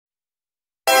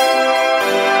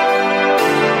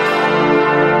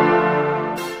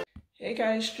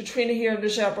guys, Katrina here, the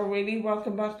Zebra Wheelie.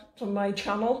 Welcome back to my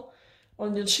channel.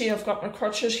 Well, you'll see I've got my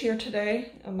crutches here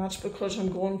today, and that's because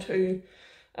I'm going to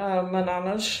my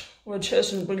nana's, which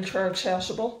isn't wheelchair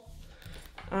accessible.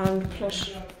 And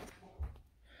plus,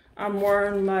 I'm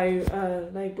wearing my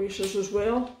leg braces as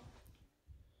well.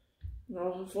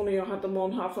 Now, if only I had them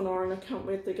on half an hour, and I can't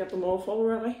wait to get them off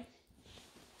already.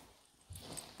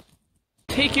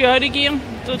 Take you out again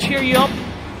to cheer you up.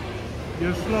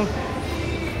 Yes, love.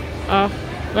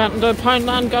 Went into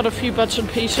Poundland, got a few bits and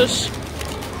pieces.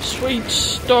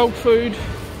 Sweets, dog food,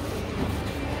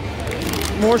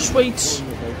 more sweets.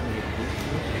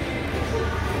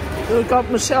 I got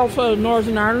myself a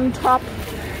Northern Ireland top,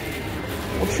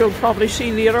 which you'll probably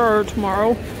see later or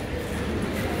tomorrow.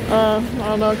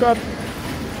 And I got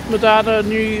my dad a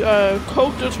new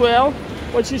coat as well,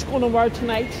 which he's going to wear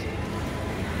tonight.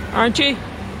 Aren't you?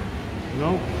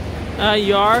 No.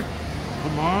 You are.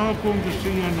 Tomorrow I'm going to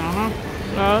see your nana.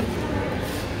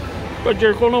 But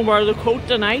you're going to wear the coat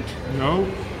tonight? No.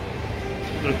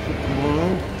 That's for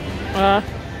tomorrow.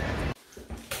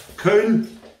 Cool.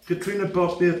 Katrina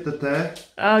bought me at the day.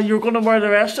 You're going to wear the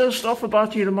rest of the stuff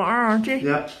about you tomorrow, aren't you?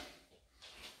 Yeah.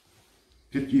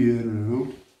 Get you out of the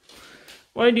road.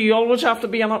 Why do you always have to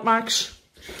be in it, Max?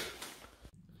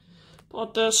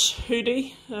 Bought this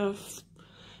hoodie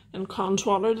in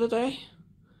Connswater today.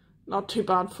 Not too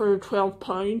bad for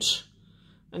 £12.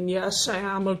 And yes, I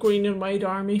am a green and white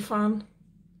army fan.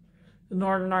 The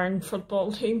Northern Ireland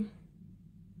football team.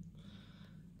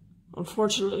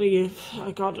 Unfortunately,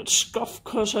 I got it scuffed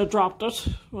because I dropped it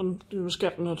when I was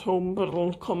getting it home, but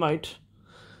it'll come out.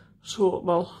 So it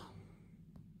will,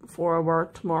 before I wear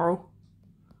it tomorrow.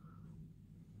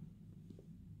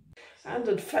 And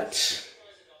it fits.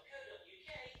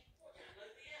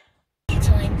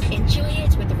 Enjoy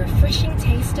it with the refreshing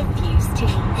taste of Fuse tea.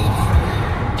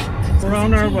 We're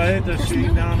on our way to see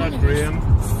Nana Graham.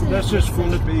 This is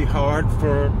going to be hard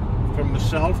for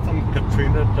myself and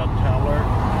Katrina to tell her.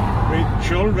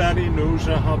 She already knows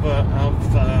I have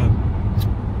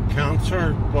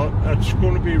cancer, but it's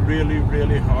going to be really,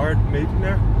 really hard meeting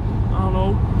her. I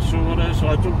know. So it is.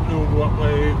 I don't know what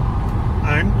way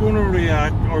I'm going to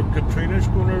react, or Katrina's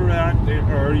going to react,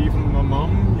 or even my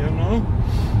mum, you know.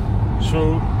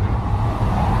 So,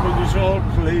 will you all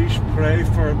please pray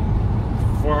for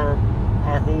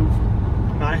our whole,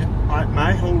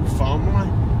 my whole family,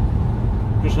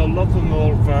 because I love them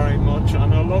all very much,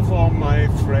 and I love all my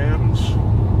friends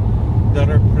that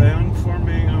are praying for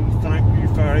me, and thank you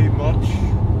very much.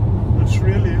 It's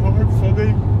really hard for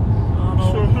me.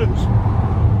 So it is.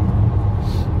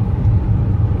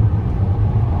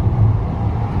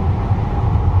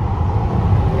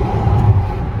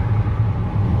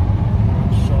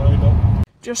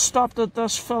 Just stopped at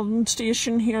this filling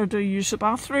station here to use the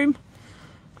bathroom,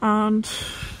 and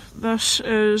this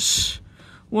is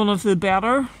one of the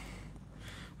better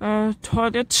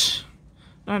toilets.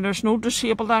 Now there's no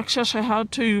disabled access. I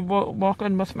had to walk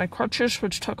in with my crutches,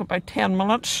 which took about 10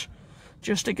 minutes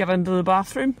just to get into the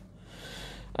bathroom,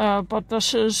 but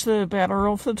this is the better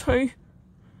of the two.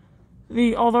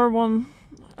 The other one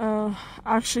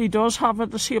actually does have a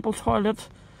disabled toilet,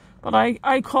 but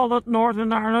I call it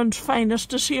Northern Ireland's finest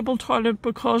disabled toilet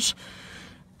because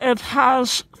it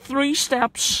has 3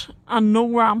 steps and no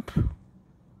ramp.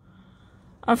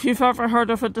 If you've ever heard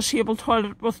of a disabled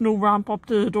toilet with no ramp up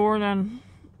to the door, then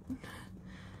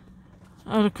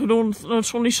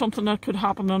it's only something that could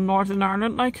happen in Northern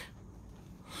Ireland, like.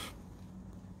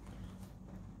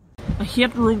 I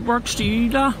hate roadworks, do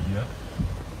you, Da? Yeah.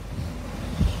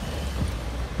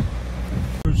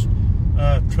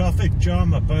 Traffic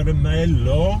jam about a mile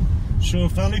long, so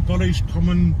if anybody's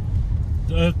coming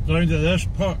down to this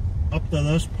part, up to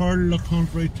this part of the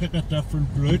country, take a different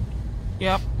route.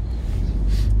 Yep.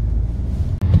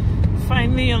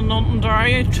 Finally in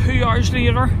Londonderry, 2 hours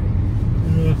later.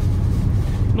 Yeah.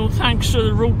 No thanks to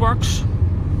the roadworks.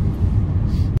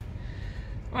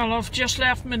 Well, I've just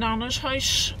left my nana's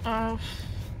house.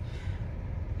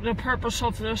 The purpose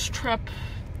of this trip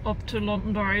up to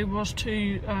Londonderry was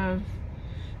to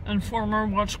inform her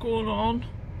what's going on,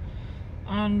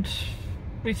 and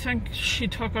we think she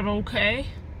took it okay,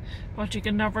 but you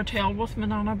can never tell with my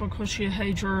nana because she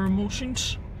hides her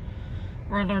emotions,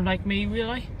 rather like me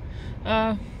really.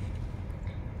 But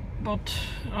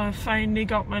I finally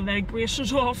got my leg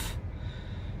braces off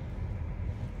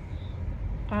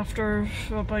after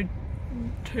about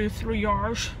 2-3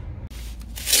 hours.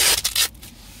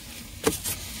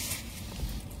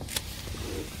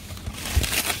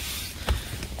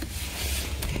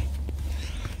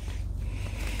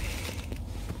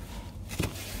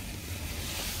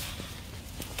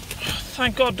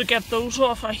 Thank God to get those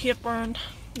off. I hate wearing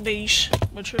these,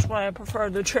 which is why I prefer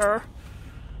the chair.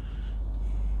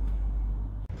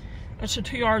 It's a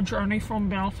 2-hour journey from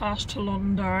Belfast to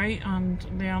Londonderry, and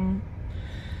then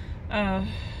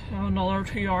another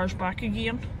 2 hours back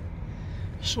again.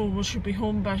 So we should be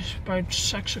home by about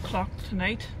 6 o'clock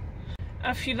tonight.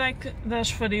 If you like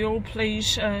this video,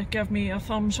 please give me a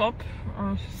thumbs up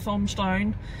or thumbs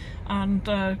down,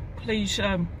 and please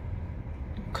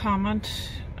comment,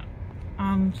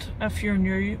 and if you're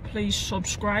new, please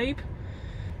subscribe.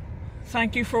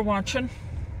 Thank you for watching,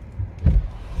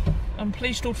 and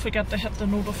please don't forget to hit the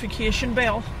notification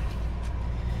bell.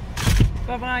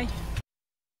 Bye bye.